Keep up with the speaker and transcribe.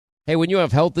Hey, when you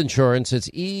have health insurance, it's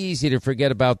easy to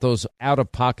forget about those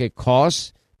out-of-pocket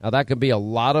costs. Now, that can be a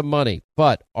lot of money,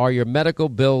 but are your medical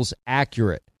bills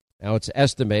accurate? Now, it's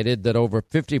estimated that over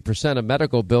 50% of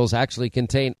medical bills actually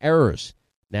contain errors.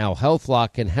 Now,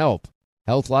 HealthLock can help.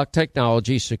 HealthLock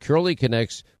technology securely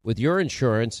connects with your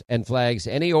insurance and flags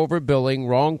any overbilling,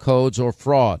 wrong codes, or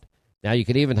fraud. Now, you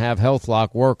can even have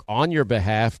HealthLock work on your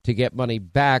behalf to get money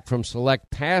back from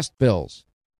select past bills.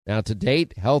 Now, to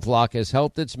date, HealthLock has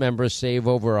helped its members save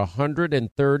over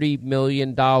 $130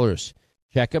 million.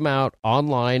 Check them out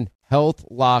online,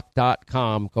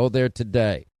 healthlock.com. Go there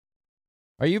today.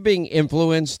 Are you being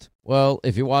influenced? Well,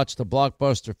 if you watched a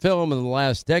blockbuster film in the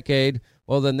last decade,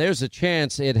 well, then there's a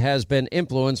chance it has been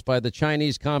influenced by the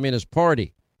Chinese Communist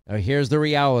Party. Now, here's the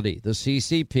reality. The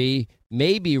CCP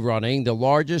may be running the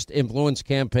largest influence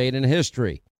campaign in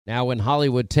history. Now, in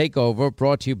Hollywood Takeover,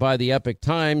 brought to you by the Epoch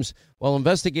Times, well,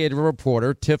 investigative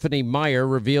reporter Tiffany Meyer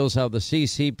reveals how the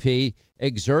CCP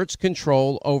exerts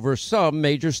control over some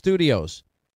major studios.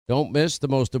 Don't miss the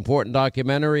most important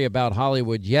documentary about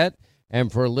Hollywood yet.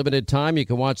 And for a limited time, you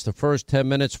can watch the first 10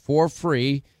 minutes for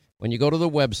free when you go to the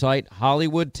website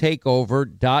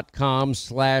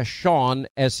hollywoodtakeover.com/Sean,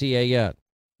 S-E-A-N.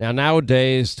 Now,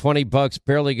 nowadays, $20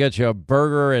 barely gets you a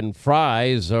burger and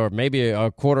fries or maybe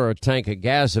a quarter of a tank of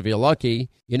gas if you're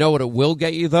lucky. You know what it will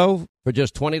get you, though? For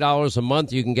just $20 a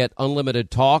month, you can get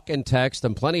unlimited talk and text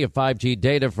and plenty of 5G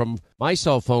data from my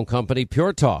cell phone company,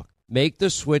 Pure Talk. Make the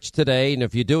switch today, and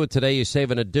if you do it today, you save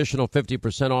an additional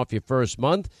 50% off your first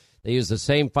month. They use the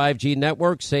same 5G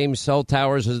network, same cell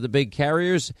towers as the big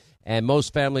carriers, and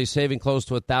most families saving close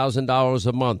to $1,000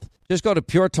 a month. Just go to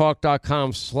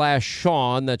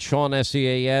puretalk.com/Sean, that's Sean,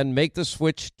 S-E-A-N. Make the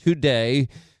switch today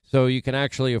so you can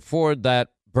actually afford that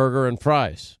burger and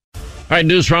fries. All right,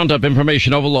 News Roundup,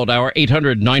 Information Overload Hour,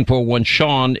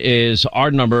 800-941-SEAN is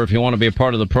our number if you want to be a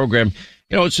part of the program.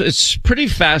 You know, it's pretty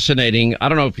fascinating. I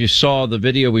don't know if you saw the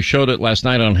video. We showed it last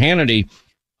night on Hannity.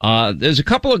 There's a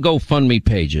couple of GoFundMe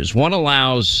pages. One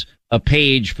allows a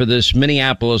page for this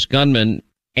Minneapolis gunman,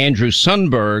 Andrew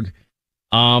Sundberg,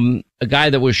 a guy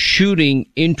that was shooting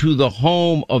into the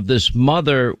home of this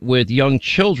mother with young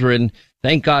children.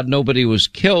 Thank God nobody was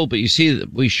killed, but you see,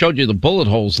 we showed you the bullet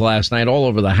holes last night all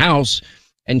over the house.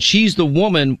 And she's the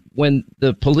woman when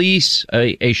the police,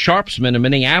 a sharpsman in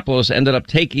Minneapolis, ended up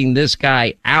taking this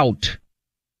guy out.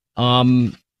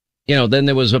 You know, then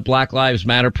there was a Black Lives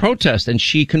Matter protest, and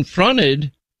she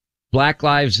confronted Black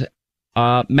Lives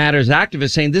Matters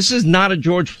activists saying, this is not a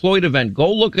George Floyd event.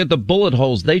 Go look at the bullet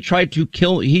holes. He tried to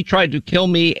kill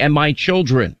me and my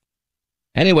children.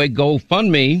 Anyway,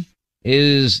 GoFundMe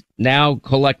is now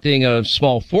collecting a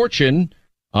small fortune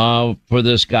for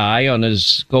this guy on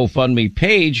his GoFundMe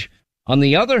page. On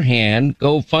the other hand,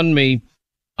 GoFundMe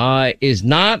is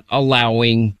not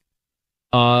allowing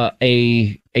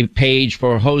a page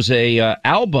for Jose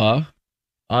Alba,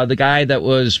 the guy that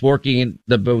was working,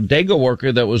 the bodega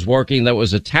worker that was working, that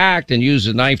was attacked and used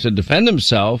a knife to defend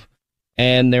himself.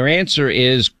 And their answer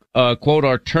is, quote,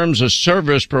 our terms of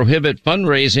service prohibit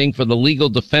fundraising for the legal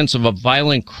defense of a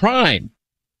violent crime.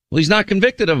 Well, he's not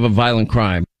convicted of a violent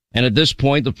crime. And at this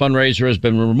point, the fundraiser has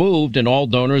been removed and all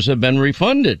donors have been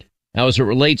refunded. Now, as it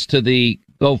relates to the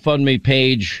GoFundMe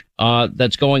page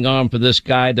that's going on for this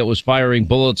guy that was firing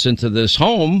bullets into this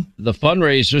home, the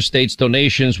fundraiser states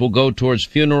donations will go towards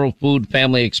funeral, food,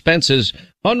 family expenses.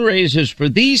 Fundraisers for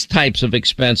these types of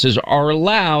expenses are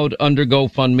allowed under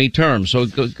GoFundMe terms. So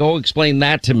go explain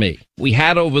that to me. We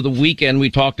had over the weekend,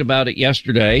 we talked about it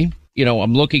yesterday. You know,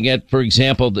 I'm looking at, for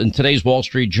example, in today's Wall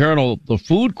Street Journal, the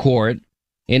food court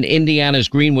in Indiana's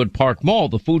Greenwood Park Mall.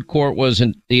 The food court was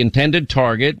the intended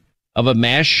target of a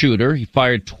mass shooter. He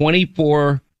fired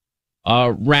 24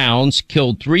 rounds,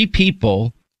 killed 3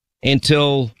 people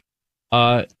until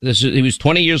he was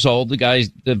 20 years old. The guy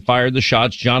that fired the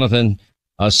shots, Jonathan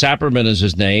Sapperman is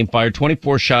his name, fired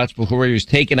 24 shots before he was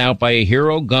taken out by a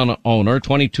Hero gun owner,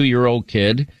 22-year-old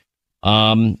kid,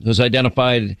 who's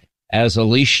identified as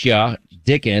Alicia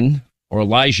Dickens or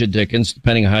Elijah Dickens,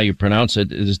 depending on how you pronounce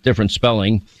it. It is different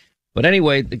spelling. But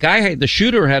anyway, the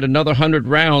shooter had another 100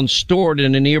 rounds stored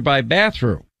in a nearby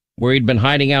bathroom where he'd been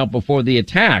hiding out before the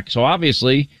attack. So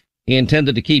obviously he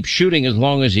intended to keep shooting as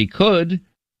long as he could.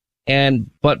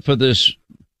 But for this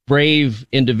brave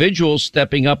individual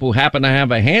stepping up who happened to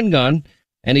have a handgun,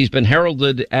 and he's been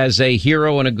heralded as a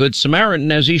hero and a good Samaritan,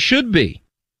 as he should be.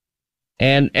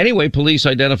 And anyway, police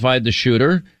identified the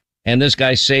shooter, and this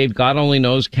guy saved, God only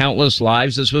knows, countless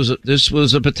lives. This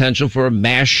was a potential for a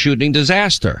mass shooting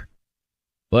disaster.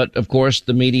 But, of course,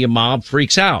 the media mob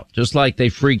freaks out, just like they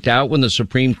freaked out when the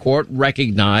Supreme Court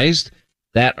recognized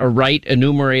that a right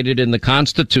enumerated in the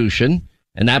Constitution,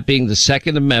 and that being the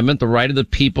Second Amendment, the right of the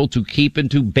people to keep and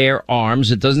to bear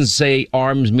arms. It doesn't say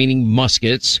arms meaning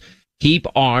muskets. Keep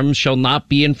arms shall not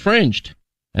be infringed.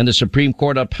 And the Supreme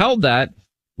Court upheld that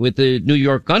with the New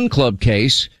York Gun Club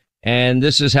case. And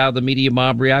this is how the media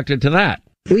mob reacted to that.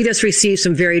 We just received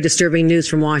some very disturbing news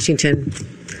from Washington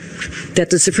that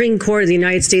the Supreme Court of the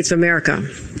United States of America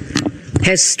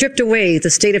has stripped away the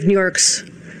state of New York's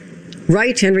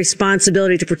right and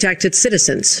responsibility to protect its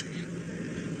citizens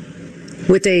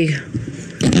with a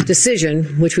decision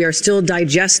which we are still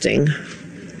digesting,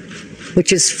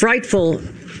 which is frightful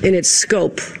in its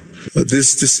scope.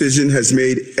 This decision has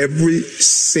made every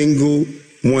single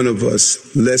one of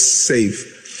us less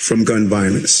safe from gun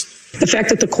violence. The fact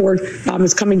that the court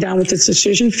is coming down with this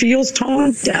decision feels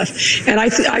tone deaf, and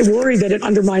I worry that it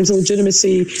undermines the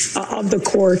legitimacy of the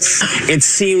courts. It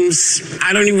seems,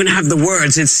 I don't even have the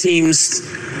words, it seems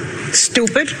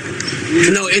stupid.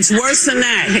 No, it's worse than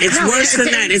that. It's worse than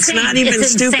that. It's not even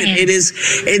stupid. It is.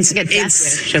 It's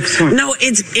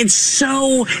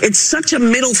such a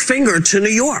middle finger to New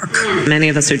York. Many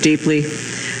of us are deeply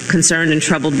concerned and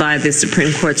troubled by the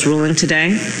Supreme Court's ruling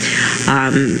today.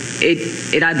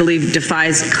 It, I believe,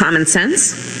 defies common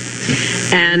sense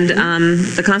and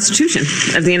the Constitution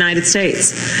of the United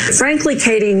States. Frankly,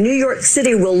 Katie, New York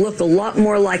City will look a lot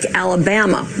more like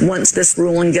Alabama once this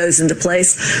ruling goes into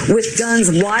place, with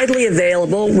guns widely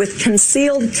available, with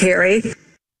concealed carry.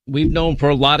 We've known for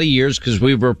a lot of years, because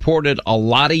we've reported a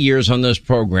lot of years on this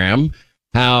program,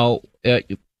 how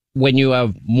when you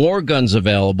have more guns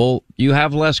available, you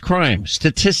have less crime,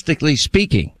 statistically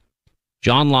speaking.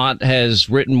 John Lott has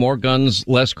written More Guns,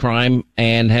 Less Crime,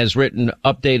 and has written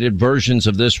updated versions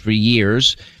of this for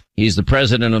years. He's the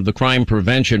president of the Crime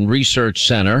Prevention Research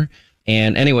Center.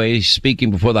 And anyway, he's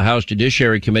speaking before the House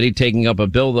Judiciary Committee, taking up a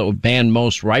bill that would ban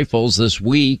most rifles this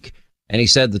week. And he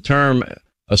said the term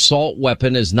assault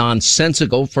weapon is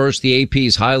nonsensical. First, the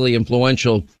AP's highly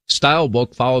influential style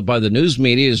book, followed by the news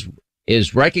media,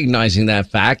 is recognizing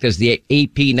that fact, as the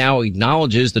AP now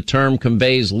acknowledges the term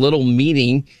conveys little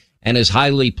meaning and is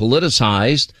highly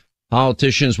politicized.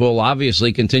 Politicians will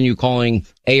obviously continue calling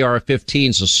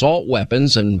AR-15s assault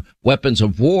weapons and weapons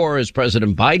of war, as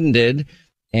President Biden did.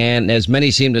 And as many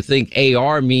seem to think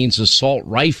AR means assault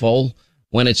rifle,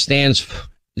 when it stands,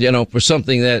 for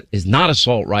something that is not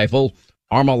assault rifle.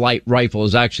 Armalite rifle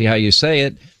is actually how you say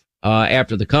it.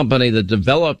 After the company that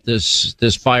developed this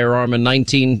firearm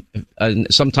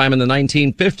sometime in the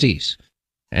 1950s.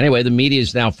 Anyway, the media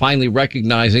is now finally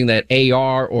recognizing that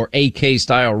AR or AK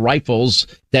style rifles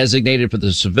designated for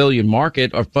the civilian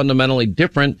market are fundamentally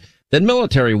different than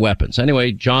military weapons.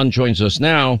 Anyway, John joins us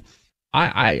now.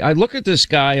 I look at this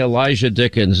guy, Elijah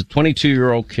Dickens, a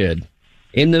 22-year-old kid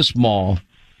in this mall.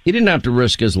 He didn't have to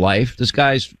risk his life. This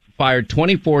guy's fired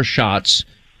 24 shots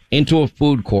into a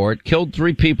food court, killed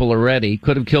 3 people already,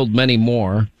 could have killed many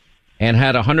more, and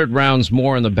had 100 rounds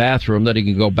more in the bathroom that he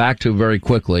can go back to very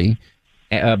quickly.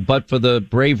 But for the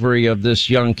bravery of this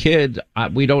young kid,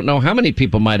 we don't know how many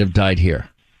people might have died here.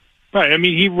 Right. I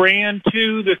mean, he ran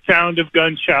to the sound of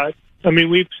gunshots. I mean,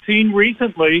 we've seen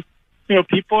recently,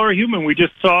 people are human. We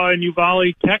just saw in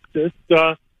Uvalde, Texas,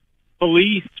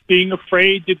 police being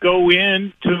afraid to go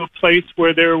in to a place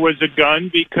where there was a gun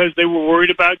because they were worried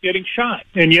about getting shot.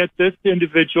 And yet this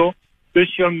individual, this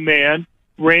young man,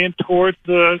 ran towards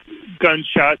the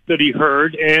gunshots that he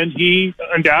heard, and he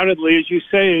undoubtedly, as you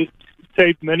say,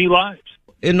 saved many lives.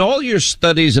 In all your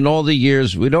studies and all the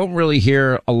years, we don't really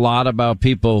hear a lot about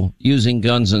people using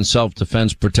guns in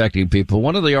self-defense, protecting people.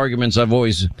 One of the arguments I've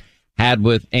always had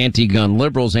with anti-gun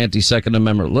liberals, anti-Second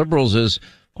Amendment liberals is,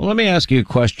 well, let me ask you a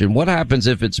question. What happens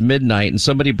if it's midnight and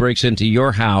somebody breaks into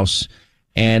your house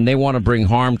and they want to bring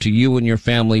harm to you and your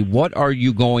family? What are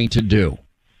you going to do?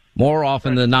 More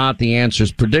often than not, the answer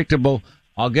is predictable.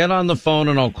 I'll get on the phone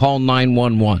and I'll call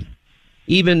 911.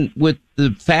 Even with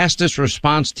the fastest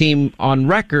response team on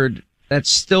record,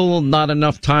 that's still not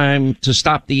enough time to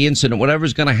stop the incident.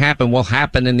 Whatever's going to happen will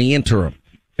happen in the interim.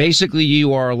 Basically,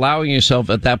 you are allowing yourself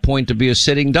at that point to be a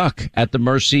sitting duck at the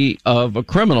mercy of a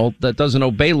criminal that doesn't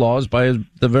obey laws by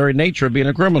the very nature of being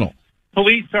a criminal.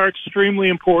 Police are extremely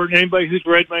important. Anybody who's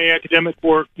read my academic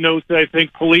work knows that I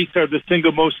think police are the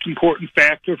single most important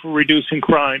factor for reducing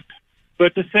crime. But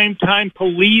at the same time,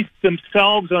 police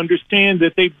themselves understand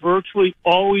that they virtually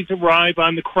always arrive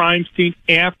on the crime scene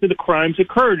after the crimes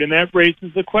occurred. And that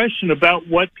raises the question about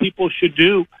what people should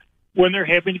do when they're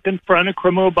having to confront a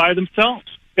criminal by themselves.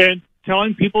 And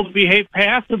telling people to behave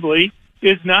passively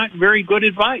is not very good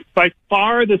advice. By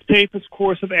far the safest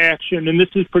course of action, and this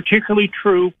is particularly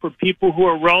true for people who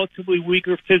are relatively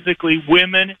weaker physically,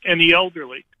 women and the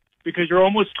elderly, because you're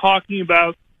almost talking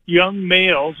about young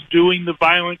males doing the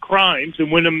violent crimes.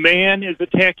 And when a man is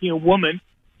attacking a woman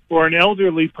or an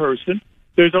elderly person,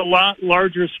 there's a lot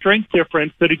larger strength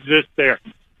difference that exists there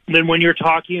than when you're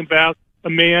talking about a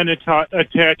man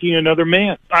attacking another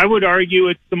man. I would argue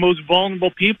it's the most vulnerable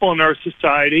people in our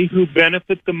society who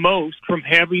benefit the most from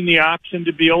having the option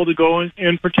to be able to go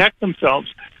and protect themselves.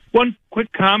 One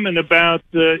quick comment about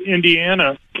the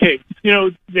Indiana case. You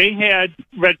know, they had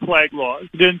red flag laws,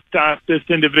 didn't stop this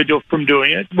individual from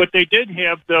doing it. What they did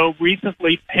have, though,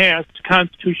 recently passed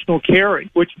constitutional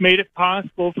carry, which made it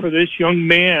possible for this young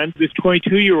man, this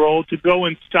 22-year-old, to go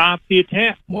and stop the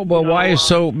attack. Well, why are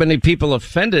so many people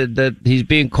offended that he's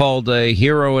being called a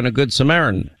hero and a good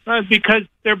Samaritan? Because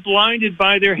they're blinded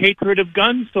by their hatred of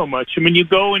guns so much. I mean, you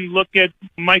go and look at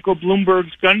Michael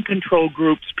Bloomberg's gun control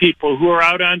group's people who are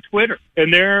out on Twitter,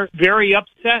 and they're very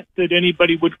upset that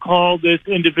anybody would call this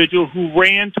individual who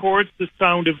ran towards the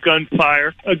sound of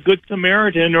gunfire a good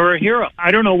Samaritan or a hero.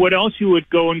 I don't know what else you would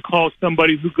go and call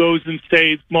somebody who goes and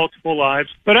saves multiple lives.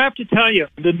 But I have to tell you,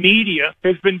 the media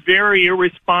has been very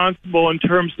irresponsible in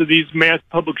terms of these mass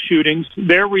public shootings.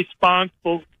 They're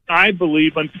responsible, I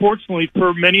believe, unfortunately,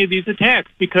 for many of these attacks,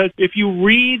 because if you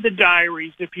read the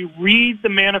diaries, if you read the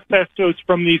manifestos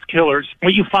from these killers,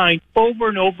 what you find over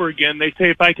and over again, they say,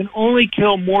 if I can only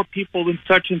kill more people than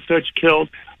such and such killed,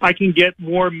 I can get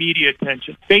more media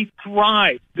attention. They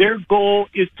thrive. Their goal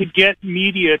is to get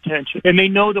media attention. And they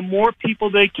know the more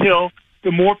people they kill,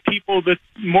 the more people, the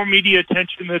more media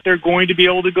attention that they're going to be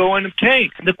able to go and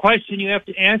obtain. The question you have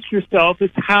to ask yourself is,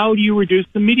 how do you reduce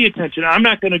the media attention? I'm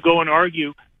not going to go and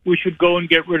argue we should go and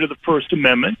get rid of the First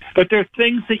Amendment, but there are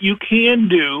things that you can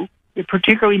do,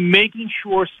 particularly making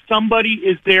sure somebody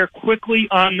is there quickly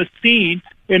on the scene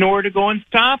in order to go and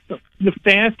stop them. The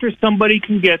faster somebody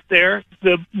can get there,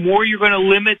 the more you're going to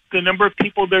limit the number of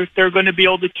people that they're going to be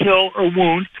able to kill or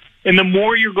wound, and the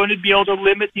more you're going to be able to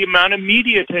limit the amount of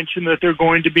media attention that they're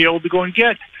going to be able to go and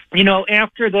get. You know,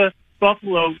 after the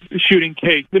Buffalo shooting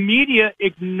case, the media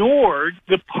ignored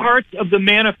the parts of the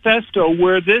manifesto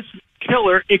where this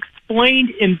killer explained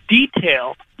in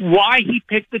detail why he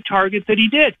picked the target that he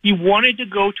did. He wanted to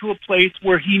go to a place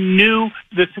where he knew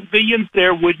the civilians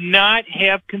there would not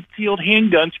have concealed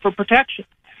handguns for protection.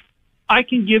 I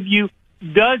can give you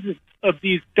dozens of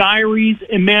these diaries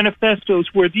and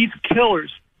manifestos where these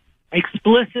killers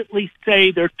explicitly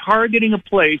say they're targeting a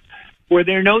place where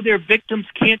they know their victims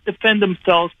can't defend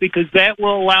themselves, because that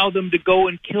will allow them to go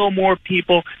and kill more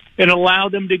people and allow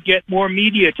them to get more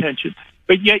media attention.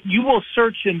 But yet you will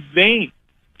search in vain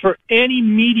for any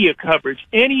media coverage,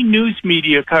 any news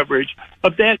media coverage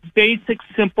of that basic,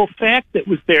 simple fact that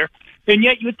was there. And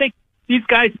yet you would think these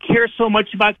guys care so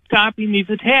much about stopping these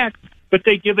attacks, but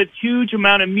they give a huge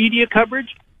amount of media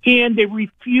coverage, and they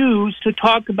refuse to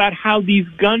talk about how these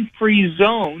gun-free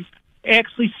zones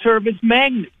actually serve as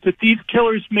magnets, that these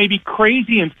killers may be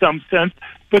crazy in some sense,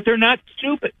 but they're not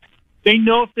stupid. They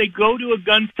know if they go to a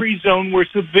gun-free zone where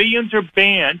civilians are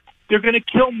banned, they're going to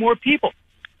kill more people.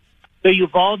 The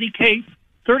Uvalde case,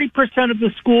 30% of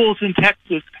the schools in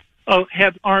Texas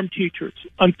have armed teachers.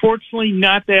 Unfortunately,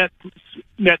 not that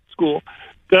school.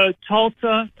 The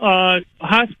Tulsa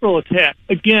hospital attack,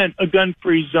 again, a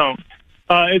gun-free zone.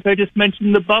 As I just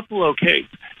mentioned, the Buffalo case.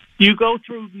 You go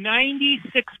through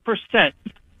 96%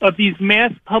 of these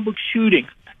mass public shootings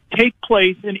take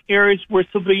place in areas where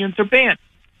civilians are banned.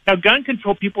 Now, gun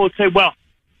control people would say, well,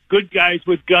 good guys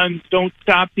with guns don't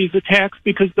stop these attacks,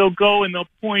 because they'll go and they'll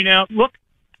point out, look,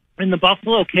 in the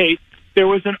Buffalo case, there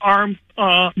was an armed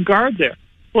guard there.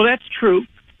 Well, that's true.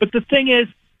 But the thing is,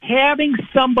 having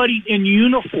somebody in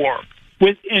uniform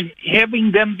and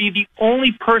having them be the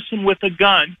only person with a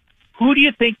gun, who do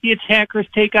you think the attackers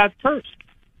take out first?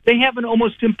 They have an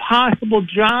almost impossible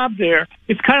job there.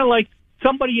 It's kind of like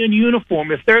somebody in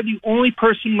uniform. If they're the only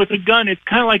person with a gun, it's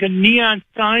kind of like a neon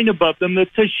sign above them that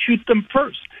says shoot them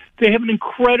first. They have an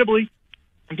incredibly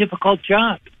difficult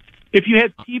job. If you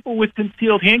had people with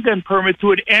concealed handgun permits, it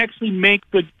would actually make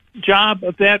the job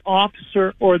of that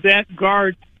officer or that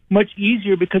guard much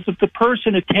easier, because if the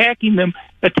person attacking them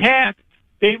attack,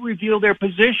 they reveal their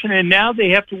position, and now they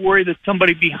have to worry that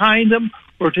somebody behind them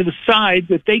or to the side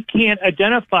that they can't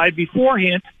identify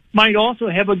beforehand might also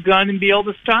have a gun and be able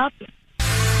to stop them.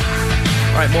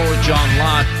 All right, more with John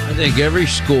Lott. I think every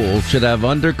school should have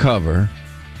undercover,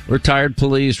 retired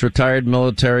police, retired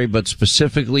military, but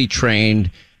specifically trained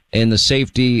in the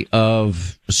safety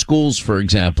of schools, for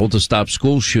example, to stop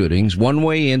school shootings. One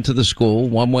way into the school,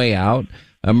 one way out.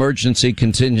 emergency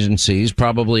contingencies.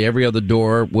 Probably every other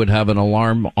door would have an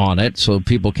alarm on it so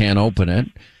people can't open it.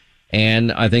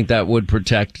 And I think that would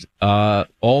protect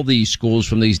all these schools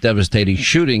from these devastating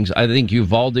shootings. I think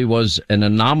Uvalde was an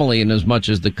anomaly in as much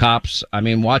as the cops. I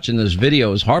mean, watching this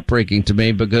video is heartbreaking to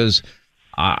me because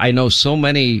I know so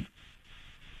many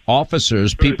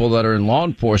officers, people that are in law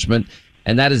enforcement,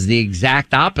 and that is the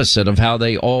exact opposite of how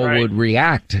they all would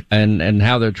react and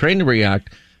how they're trained to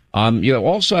react. You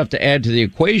also have to add to the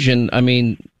equation, I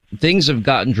mean, things have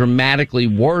gotten dramatically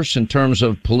worse in terms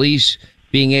of police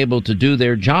being able to do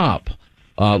their job.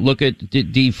 Look at the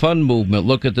defund movement.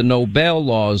 Look at the no bail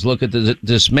laws. Look at the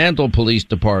dismantle police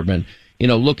department. You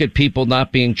know, look at people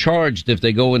not being charged if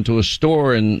they go into a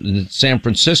store in San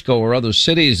Francisco or other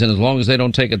cities, and as long as they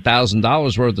don't take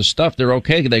 $1,000 worth of stuff, they're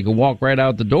okay. They can walk right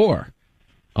out the door.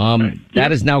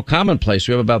 That is now commonplace.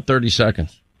 We have about 30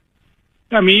 seconds.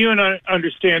 I mean, you and I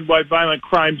understand why violent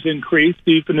crimes increase,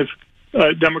 even if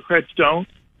Democrats don't.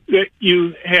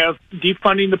 You have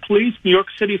defunding the police. New York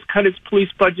City's cut its police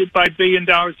budget by $1 billion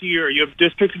a year. You have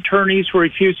district attorneys who are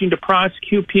refusing to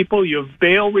prosecute people. You have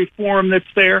bail reform that's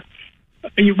there.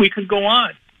 We could go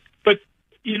on. But,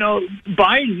 you know,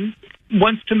 Biden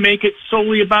wants to make it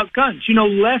solely about guns. You know,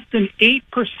 less than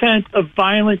 8% of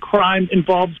violent crime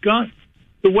involves guns.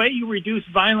 The way you reduce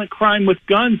violent crime with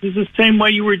guns is the same way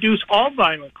you reduce all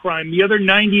violent crime, the other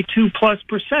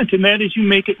 92+%, and that is you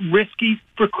make it risky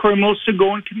for criminals to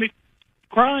go and commit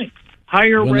crime.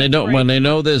 When they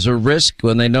know there's a risk,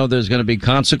 when they know there's going to be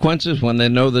consequences, when they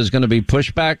know there's going to be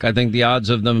pushback, I think the odds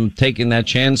of them taking that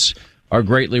chance are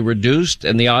greatly reduced,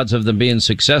 and the odds of them being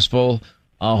successful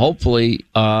hopefully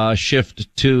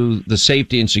shift to the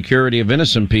safety and security of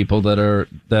innocent people that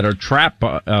are trapped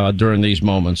during these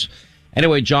moments.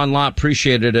 Anyway, John Lott,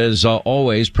 appreciate it as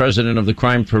always, president of the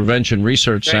Crime Prevention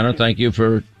Research Center. Thank you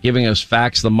for giving us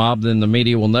facts the mob and the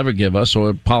media will never give us,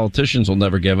 or politicians will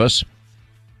never give us.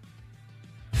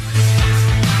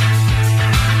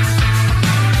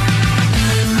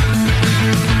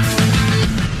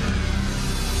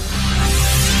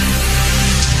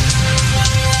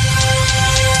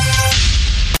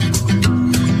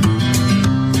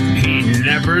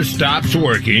 Stops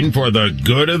working for the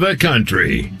good of the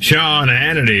country. Sean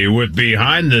Hannity with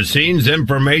behind-the-scenes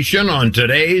information on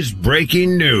today's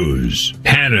breaking news.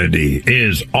 Hannity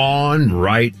is on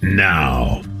right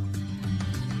now.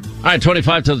 All right,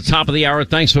 25 to the top of the hour.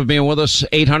 Thanks for being with us.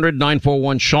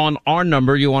 800-941-SEAN, our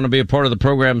number. You want to be a part of the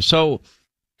program. So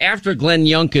after Glenn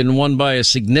Youngkin won by a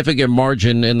significant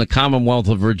margin in the Commonwealth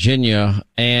of Virginia,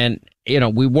 and you know,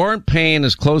 we weren't paying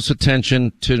as close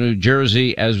attention to New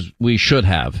Jersey as we should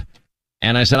have.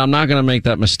 And I said, I'm not going to make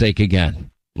that mistake again.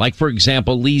 Like, for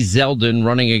example, Lee Zeldin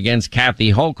running against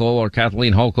Kathy Hochul, or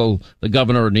Kathleen Hochul, the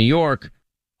governor of New York,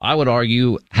 I would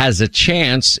argue has a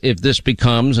chance if this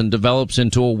becomes and develops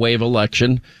into a wave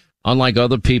election. Unlike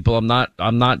other people, I'm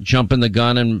not jumping the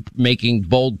gun and making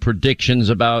bold predictions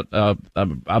about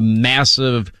a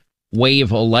massive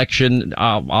wave election.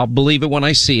 I'll believe it when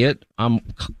I see it. I'm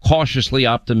cautiously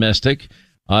optimistic.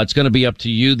 It's going to be up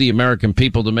to you, the American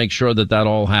people, to make sure that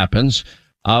all happens.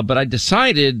 But I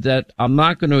decided that I'm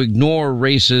not going to ignore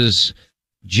races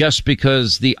just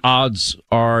because the odds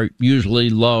are usually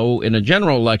low in a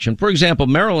general election. For example,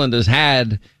 Maryland has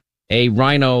had a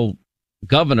rhino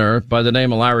governor by the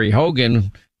name of Larry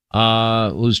Hogan,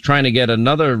 who's trying to get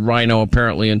another rhino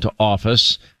apparently into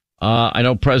office. I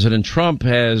know President Trump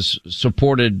has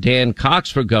supported Dan Cox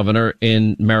for governor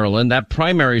in Maryland. That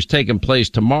primary is taking place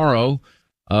tomorrow.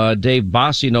 Dave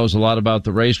Bossie knows a lot about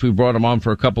the race. We brought him on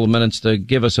for a couple of minutes to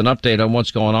give us an update on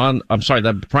what's going on. I'm sorry,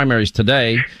 that primary is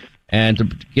today, and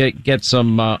to get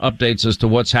some updates as to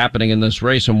what's happening in this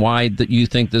race and why that you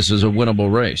think this is a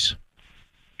winnable race.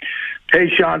 Hey,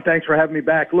 Sean, thanks for having me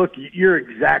back. Look, you're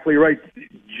exactly right.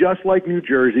 Just like New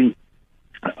Jersey,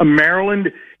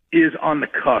 Maryland is on the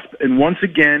cusp. And once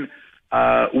again,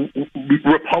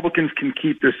 Republicans can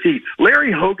keep their seat.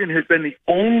 Larry Hogan has been the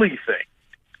only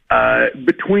thing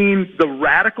between the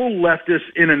radical leftists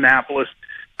in Annapolis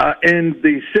and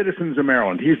the citizens of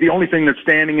Maryland. He's the only thing that's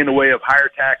standing in the way of higher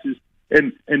taxes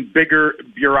and bigger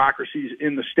bureaucracies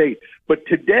in the state. But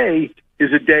today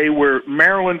is a day where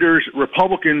Marylanders,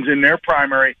 Republicans in their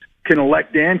primary, can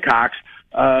elect Dan Cox,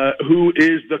 who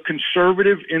is the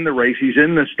conservative in the race. He's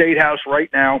in the State House right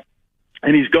now,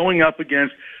 and he's going up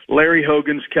against Larry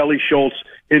Hogan's Kelly Schultz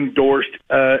endorsed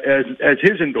as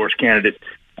his endorsed candidate.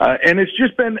 And it's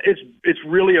just been it's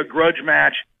really a grudge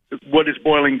match, what it's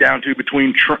boiling down to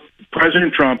between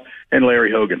President Trump and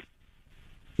Larry Hogan.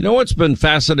 You know what's been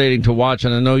fascinating to watch,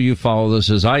 and I know you follow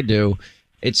this as I do,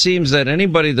 it seems that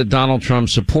anybody that Donald Trump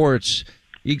supports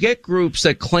you get groups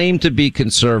that claim to be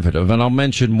conservative, and I'll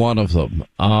mention one of them.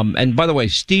 And by the way,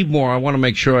 Steve Moore, I want to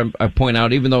make sure I point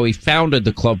out, even though he founded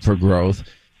the Club for Growth,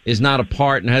 is not a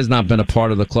part and has not been a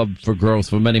part of the Club for Growth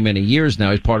for many, many years now.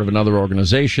 He's part of another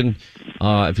organization.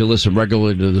 If you listen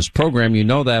regularly to this program, you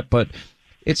know that. But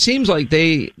it seems like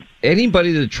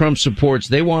anybody that Trump supports,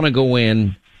 they want to go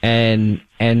in and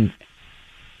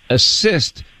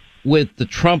assist with the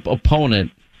Trump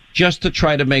opponent just to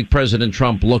try to make President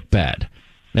Trump look bad.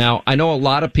 Now, I know a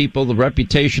lot of people, the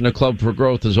reputation of Club for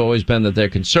Growth has always been that they're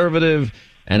conservative,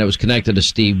 and it was connected to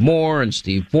Steve Moore and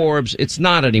Steve Forbes. It's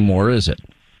not anymore, is it?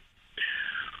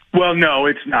 Well, no,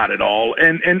 it's not at all.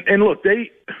 And look, they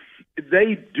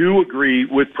do agree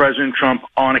with President Trump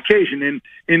on occasion.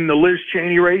 In the Liz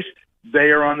Cheney race,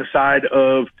 they are on the side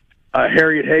of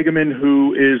Harriet Hageman,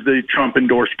 who is the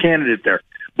Trump-endorsed candidate there.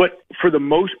 But for the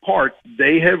most part,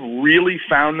 they have really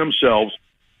found themselves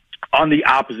on the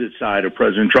opposite side of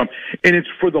President Trump. And it's,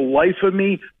 for the life of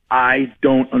me, I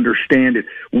don't understand it.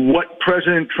 What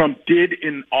President Trump did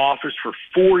in office for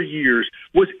 4 years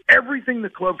was everything the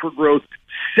Club for Growth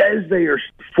says they are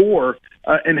for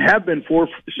and have been for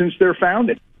since their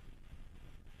founding.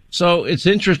 So it's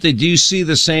interesting. Do you see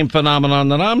the same phenomenon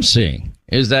that I'm seeing?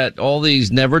 Is that all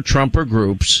these never-Trumper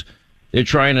groups, they're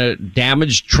trying to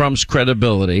damage Trump's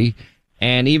credibility,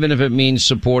 and even if it means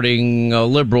supporting a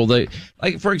liberal,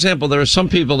 like, for example, there are some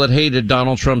people that hated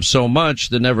Donald Trump so much,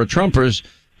 the never-Trumpers,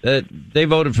 that they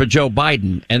voted for Joe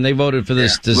Biden, and they voted for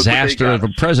this disaster of a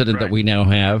president that we now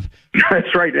have.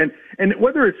 That's right. And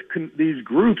whether it's these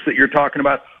groups that you're talking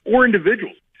about or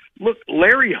individuals, look,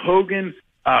 Larry Hogan,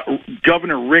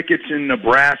 Governor Ricketts in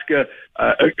Nebraska,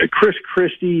 Chris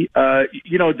Christie,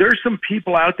 there's some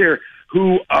people out there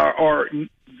who are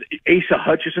Asa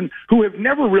Hutchinson, who have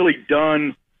never really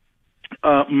done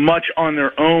much on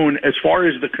their own as far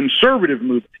as the conservative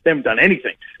movement. They haven't done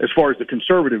anything as far as the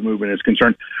conservative movement is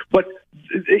concerned. But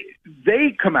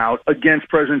they come out against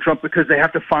President Trump because they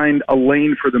have to find a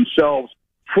lane for themselves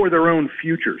for their own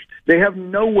futures. They have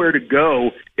nowhere to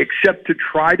go except to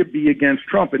try to be against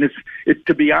Trump. And it's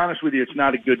to be honest with you, it's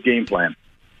not a good game plan.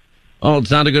 Oh,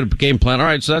 it's not a good game plan. All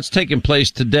right, so that's taking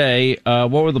place today.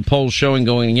 What were the polls showing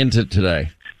going into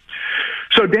today?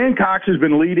 So Dan Cox has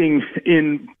been leading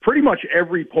in pretty much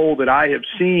every poll that I have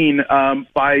seen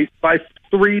by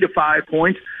 3 to 5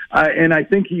 points. And I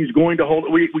think he's going to hold.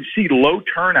 We see low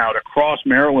turnout across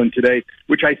Maryland today,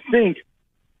 which I think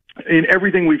in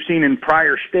everything we've seen in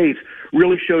prior states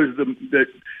really shows that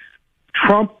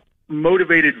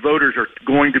Trump-motivated voters are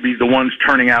going to be the ones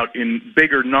turning out in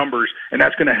bigger numbers, and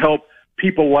that's going to help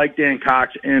people like Dan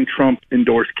Cox and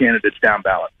Trump-endorsed candidates down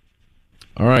ballot.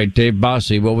 All right, Dave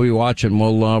Bossie, we'll be watching.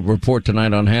 We'll report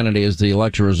tonight on Hannity as the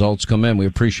election results come in. We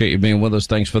appreciate you being with us.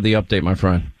 Thanks for the update, my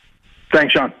friend.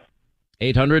 Thanks, Sean.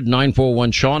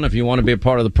 800-941-SEAN if you want to be a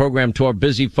part of the program. To our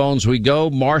busy phones we go.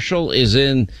 Marshall is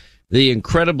in the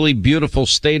incredibly beautiful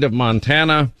state of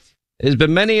Montana. It's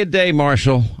been many a day,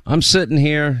 Marshall. I'm sitting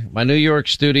here, my New York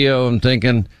studio, I'm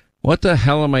thinking, what the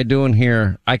hell am I doing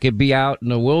here? I could be out in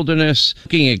the wilderness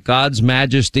looking at God's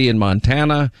majesty in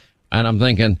Montana, and I'm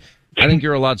thinking, I think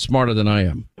you're a lot smarter than I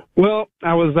am. Well,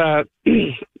 I was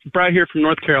brought here from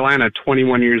North Carolina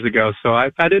 21 years ago, so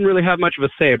I didn't really have much of a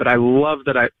say, but I love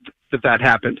that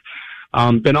happened.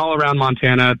 Been all around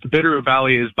Montana. The Bitterroot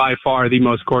Valley is by far the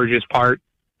most gorgeous part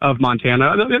of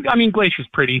Montana. I mean, Glacier's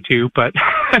pretty too, but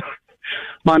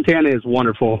Montana is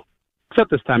wonderful. Except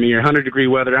this time of year, 100-degree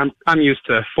weather. I'm used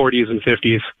to 40s and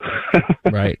 50s.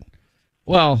 Right.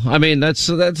 Well, I mean, that's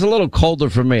a little colder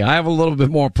for me. I have a little bit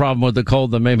more problem with the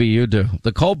cold than maybe you do.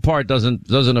 The cold part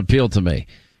doesn't appeal to me.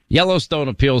 Yellowstone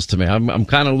appeals to me. I'm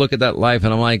kind of look at that life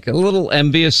and I'm like a little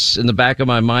envious in the back of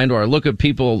my mind, or I look at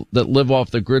people that live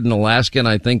off the grid in Alaska and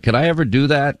I think, could I ever do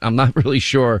that? I'm not really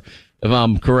sure if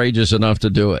I'm courageous enough to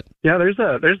do it. Yeah, there's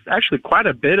actually quite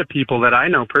a bit of people that I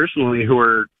know personally who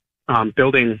are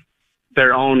building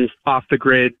their own off the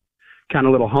grid kind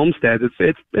of little homesteads.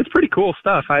 It's pretty cool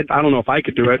stuff. I don't know if I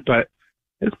could do it, but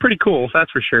it's pretty cool.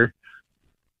 That's for sure.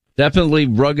 Definitely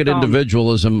rugged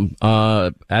individualism,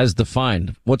 as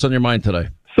defined. What's on your mind today?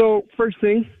 So first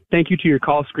thing, thank you to your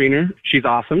call screener. She's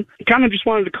awesome. Kind of just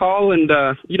wanted to call, and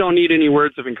you don't need any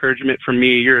words of encouragement from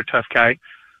me. You're a tough guy.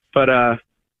 But,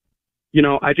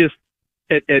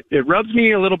 it rubs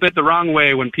me a little bit the wrong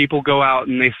way when people go out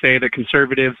and they say that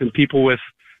conservatives and people with,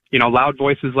 loud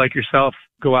voices like yourself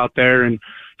go out there and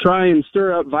try and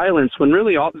stir up violence when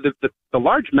really all the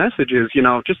large message is,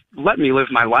 just let me live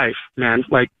my life, man.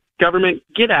 Like, government,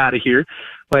 get out of here.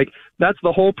 Like, that's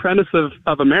the whole premise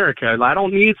of America. I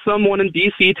don't need someone in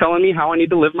D.C. telling me how I need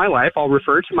to live my life. I'll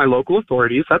refer to my local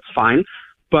authorities. That's fine.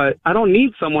 but I don't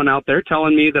need someone out there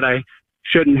telling me that I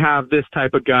shouldn't have this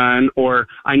type of gun, or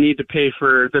I need to pay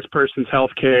for this person's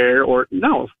health care, or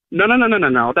no.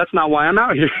 That's not why I'm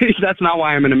out here. That's not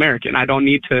why I'm an American. I don't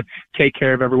need to take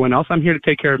care of everyone else. I'm here to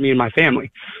take care of me and my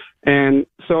family. And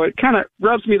so it kind of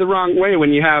rubs me the wrong way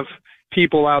when you have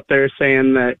people out there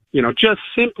saying that, just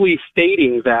simply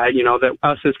stating that, that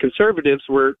us as conservatives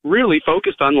were really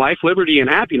focused on life, liberty, and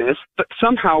happiness, but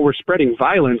somehow we're spreading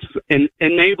violence and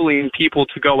enabling people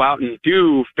to go out and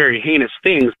do very heinous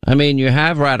things. I mean, you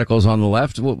have radicals on the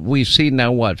left. We've seen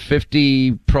now,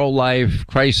 50 pro-life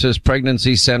crisis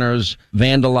pregnancy centers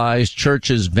vandalized,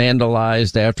 churches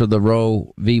vandalized after the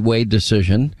Roe v. Wade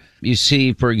decision. You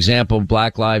see, for example,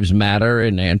 Black Lives Matter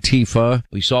and Antifa.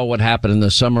 We saw what happened in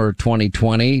the summer of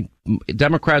 2020.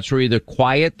 Democrats were either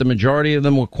quiet, the majority of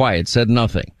them were quiet, said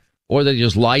nothing. Or they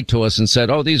just lied to us and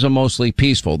said, oh, these are mostly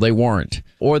peaceful. They weren't.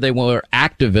 Or they were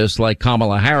activists like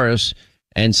Kamala Harris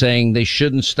and saying they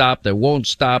shouldn't stop, they won't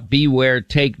stop, beware,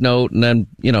 take note, and then,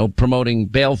 promoting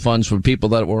bail funds for people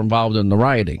that were involved in the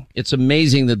rioting. It's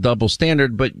amazing the double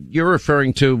standard, but you're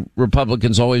referring to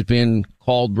Republicans always being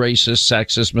called racist,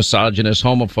 sexist, misogynist,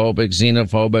 homophobic,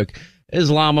 xenophobic,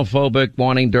 Islamophobic,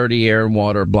 wanting dirty air and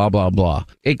water, blah, blah, blah.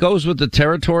 It goes with the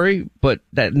territory, but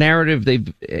that narrative,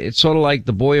 it's sort of like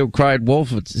the boy who cried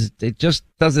wolf. It just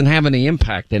doesn't have any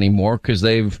impact anymore because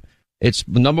it's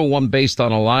number one based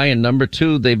on a lie, and number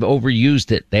two, they've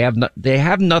overused it. They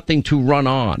have nothing to run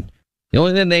on. The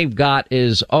only thing they've got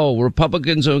is,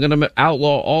 Republicans are going to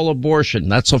outlaw all abortion.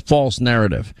 That's a false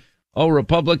narrative.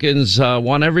 Republicans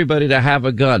want everybody to have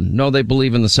a gun. No, they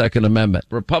believe in the Second Amendment.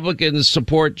 Republicans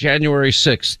support January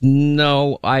 6th.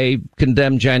 No, I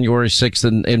condemn January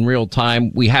 6th in real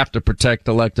time. We have to protect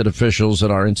elected officials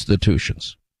at our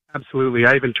institutions. Absolutely.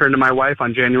 I even turned to my wife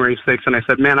on January 6th and I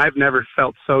said, man, I've never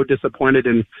felt so disappointed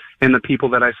in the people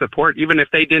that I support. Even if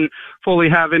they didn't fully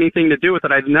have anything to do with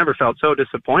it, I've never felt so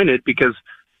disappointed because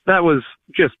that was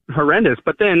just horrendous.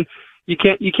 But then you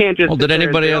can't just. Well, did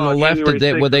anybody on the left,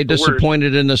 were they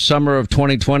disappointed in the summer of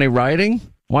 2020 rioting?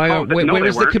 Where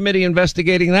was the committee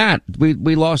investigating that? We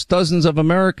lost dozens of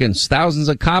Americans, thousands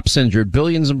of cops injured,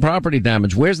 billions in property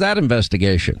damage. Where's that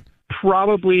investigation?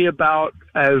 Probably about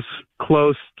as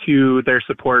close to their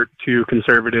support to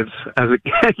conservatives as it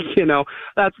can.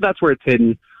 That's where it's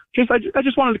hidden. I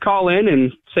just wanted to call in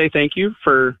and say thank you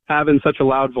for having such a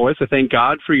loud voice. I thank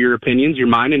God for your opinions, your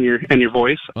mind, and your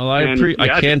voice. Well,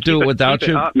 I can't do it without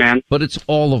you, man. But it's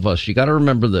all of us. You got to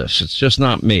remember this. It's just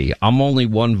not me. I'm only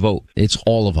one vote. It's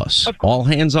all of us. All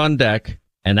hands on deck,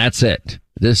 and that's it.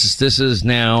 This is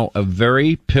now a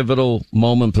very pivotal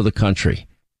moment for the country.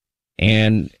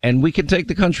 And we can take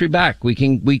the country back. We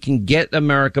can get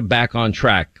America back on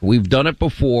track. We've done it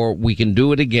before. We can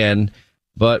do it again,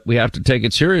 but we have to take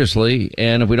it seriously.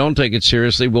 And if we don't take it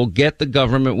seriously, we'll get the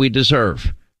government we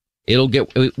deserve. It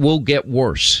will get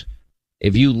worse.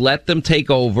 If you let them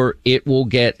take over, it will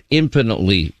get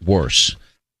infinitely worse.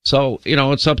 So,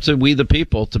 it's up to we the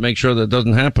people to make sure that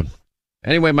doesn't happen.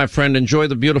 Anyway, my friend, enjoy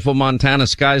the beautiful Montana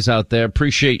skies out there.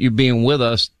 Appreciate you being with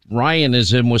us. Ryan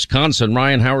is in Wisconsin.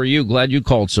 Ryan, how are you? Glad you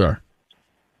called, sir.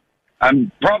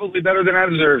 I'm probably better than I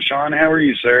deserve, Sean. How are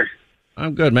you, sir?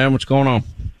 I'm good, man. What's going on?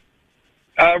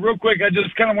 Real quick, I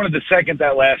just kind of wanted to second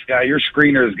that last guy. Your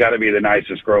screener has got to be the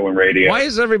nicest growing radio. Why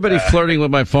is everybody flirting with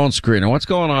my phone screener? What's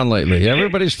going on lately?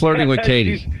 Everybody's flirting with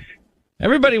Katie.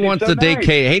 Everybody wants to date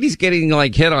Katie. Katie's getting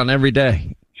hit on every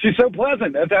day. She's so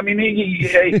pleasant.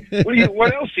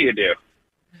 What else do you do?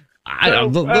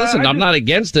 Listen, I'm not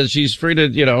against it. She's free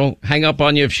to, hang up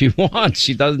on you if she wants.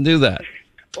 She doesn't do that.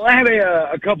 Well, I had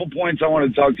a couple points I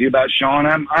wanted to talk to you about, Sean.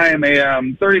 I am a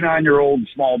 39-year-old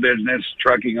small business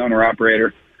trucking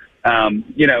owner-operator. And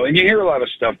you hear a lot of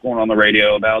stuff going on the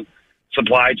radio about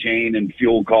supply chain and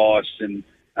fuel costs. And,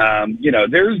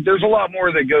 there's a lot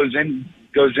more that goes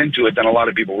into it than a lot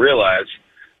of people realize.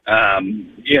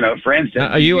 For instance,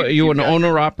 are you an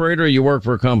owner-operator or you work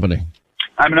for a company?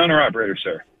 I'm an owner-operator,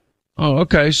 sir. Oh,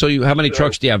 okay. So how many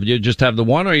trucks do you have? You just have the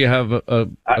one or you have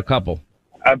a couple?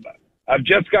 I've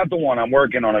just got the one. I'm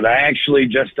working on it. I actually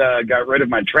just got rid of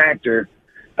my tractor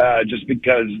just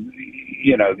because,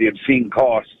 the obscene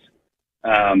costs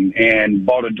and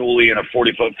bought a dually and a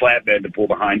 40-foot flatbed to pull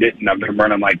behind it. And I've been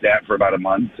running like that for about a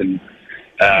month. And,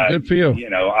 good for you.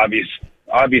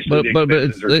 Obviously, but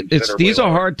these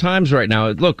are hard times right now.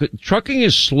 Look, trucking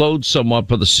is slowed somewhat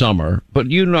for the summer, but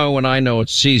and I know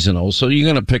it's seasonal, so you're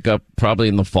going to pick up probably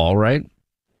in the fall, right?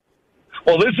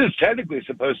 Well, this is technically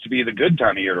supposed to be the good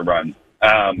time of year to run.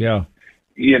 Yeah.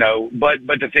 But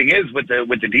the thing is, with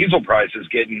the diesel prices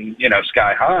getting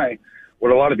sky high,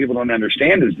 what a lot of people don't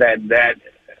understand is that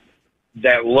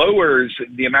that lowers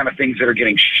the amount of things that are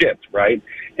getting shipped, right?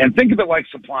 And think of it like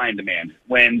supply and demand.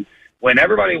 When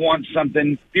everybody wants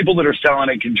something, people that are selling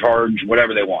it can charge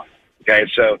whatever they want. Okay,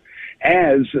 so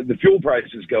as the fuel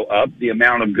prices go up, the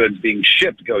amount of goods being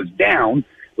shipped goes down,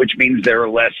 which means there are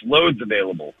less loads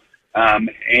available.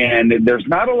 And there's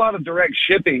not a lot of direct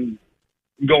shipping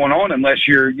going on unless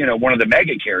you're, one of the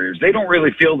mega carriers. They don't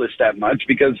really feel this that much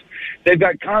because they've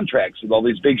got contracts with all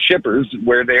these big shippers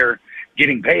where they're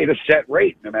getting paid a set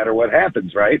rate no matter what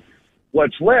happens, right?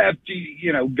 What's left,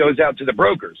 goes out to the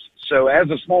brokers. So as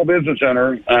a small business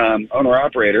owner,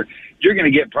 owner-operator, you're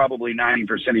going to get probably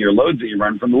 90% of your loads that you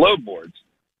run from the load boards.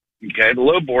 Okay, the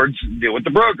load boards deal with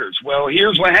the brokers. Well,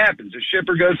 here's what happens. A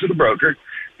shipper goes to the broker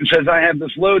and says, I have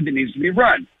this load that needs to be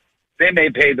run. They may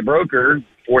pay the broker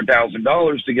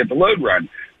 $4,000 to get the load run.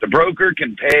 The broker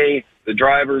can pay the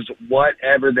drivers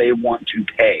whatever they want to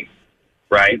pay,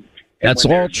 right? That's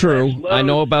all true. Loads, I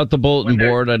know about the bulletin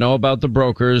board. I know about the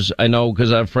brokers. I know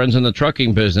because I have friends in the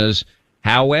trucking business.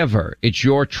 However, it's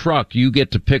your truck. You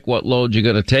get to pick what loads you're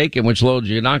going to take and which loads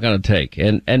you're not going to take.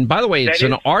 And by the way, it's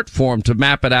an art form to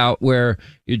map it out where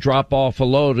you drop off a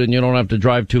load and you don't have to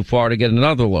drive too far to get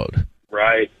another load.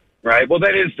 Right. Well,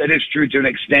 that is true to an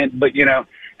extent. But,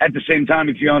 at the same time,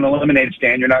 if you own a lemonade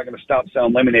stand, you're not going to stop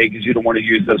selling lemonade because you don't want to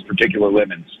use those particular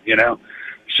lemons,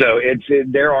 So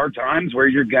there are times where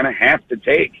you're going to have to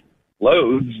take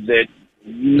loads that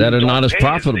are not as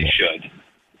profitable. As they should.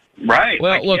 Right.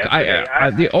 Well, look,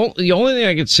 the only thing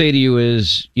I could say to you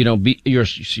is,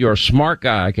 you're a smart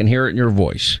guy. I can hear it in your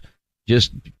voice.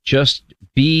 Just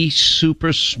be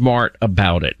super smart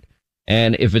about it.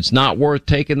 And if it's not worth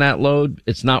taking that load,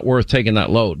 it's not worth taking that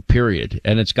load, period.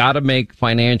 And it's got to make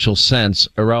financial sense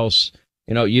or else,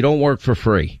 you don't work for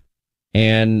free.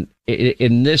 And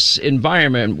in this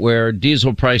environment where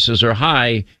diesel prices are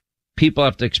high, people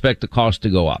have to expect the cost to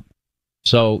go up.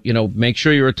 So, make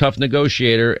sure you're a tough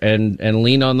negotiator and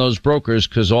lean on those brokers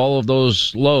because all of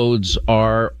those loads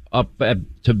are up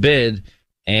to bid.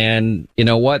 And you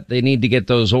know what? They need to get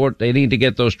those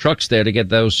trucks there to get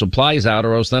those supplies out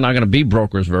or else they're not going to be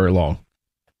brokers very long.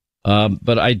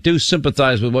 But I do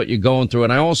sympathize with what you're going through.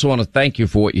 And I also want to thank you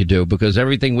for what you do because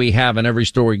everything we have and every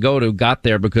store we go to got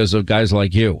there because of guys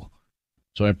like you.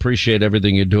 So I appreciate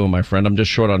everything you're doing, my friend. I'm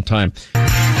just short on time.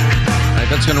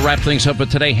 That's going to wrap things up with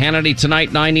today. Hannity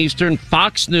tonight, 9 Eastern.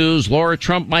 Fox News, Laura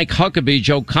Trump, Mike Huckabee,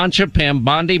 Joe Concha, Pam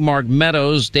Bondi, Mark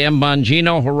Meadows, Dan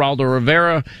Bongino, Geraldo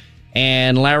Rivera,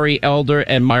 and Larry Elder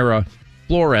and Myra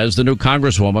Flores, the new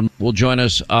Congresswoman, will join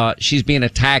us. She's being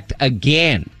attacked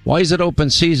again. Why is it open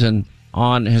season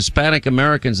on Hispanic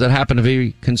Americans that happen to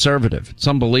be conservative? It's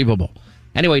unbelievable.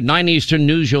 Anyway, 9 Eastern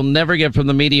news you'll never get from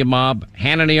the media mob.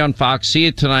 Hannity on Fox. See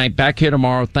you tonight. Back here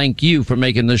tomorrow. Thank you for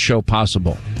making this show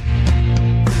possible.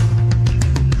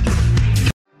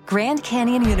 Grand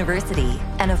Canyon University,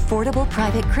 an affordable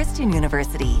private Christian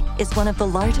university, is one of the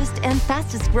largest and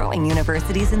fastest growing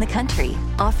universities in the country,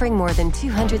 offering more than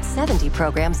 270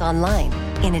 programs online.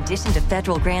 In addition to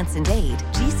federal grants and aid,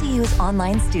 GCU's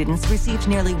online students received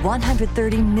nearly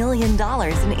 $130 million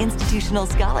in institutional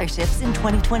scholarships in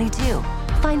 2022.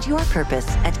 Find your purpose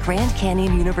at Grand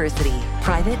Canyon University.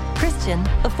 Private, Christian,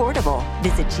 affordable.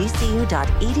 Visit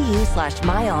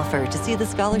gcu.edu/myoffer to see the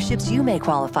scholarships you may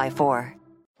qualify for.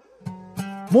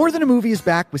 More Than a Movie is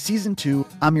back with Season 2.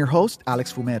 I'm your host,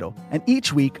 Alex Fumero. And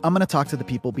each week, I'm going to talk to the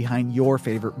people behind your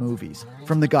favorite movies.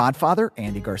 From The Godfather,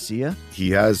 Andy Garcia.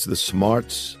 He has the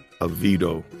smarts of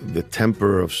Vito, the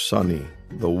temper of Sonny,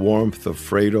 the warmth of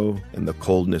Fredo, and the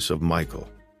coldness of Michael.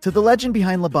 To the legend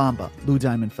behind La Bamba, Lou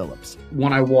Diamond Phillips.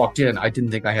 When I walked in, I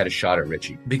didn't think I had a shot at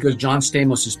Richie because John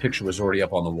Stamos' picture was already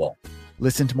up on the wall.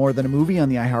 Listen to More Than a Movie on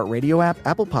the iHeartRadio app,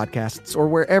 Apple Podcasts, or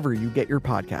wherever you get your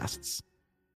podcasts.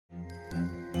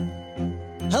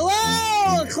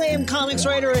 Hello, acclaimed comics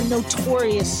writer and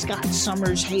notorious Scott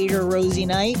Summers hater, Rosie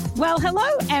Knight. Well, hello,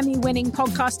 Emmy-winning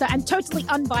podcaster and totally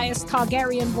unbiased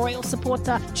Targaryen royal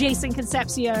supporter, Jason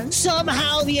Concepcion.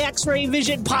 Somehow the X-Ray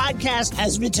Vision podcast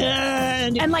has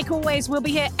returned. And like always, we'll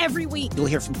be here every week. You'll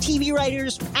hear from TV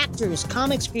writers, actors,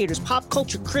 comics creators, pop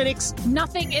culture critics.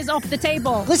 Nothing is off the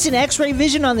table. Listen to X-Ray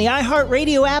Vision on the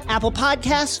iHeartRadio app, Apple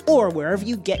Podcasts, or wherever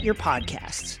you get your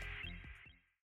podcasts.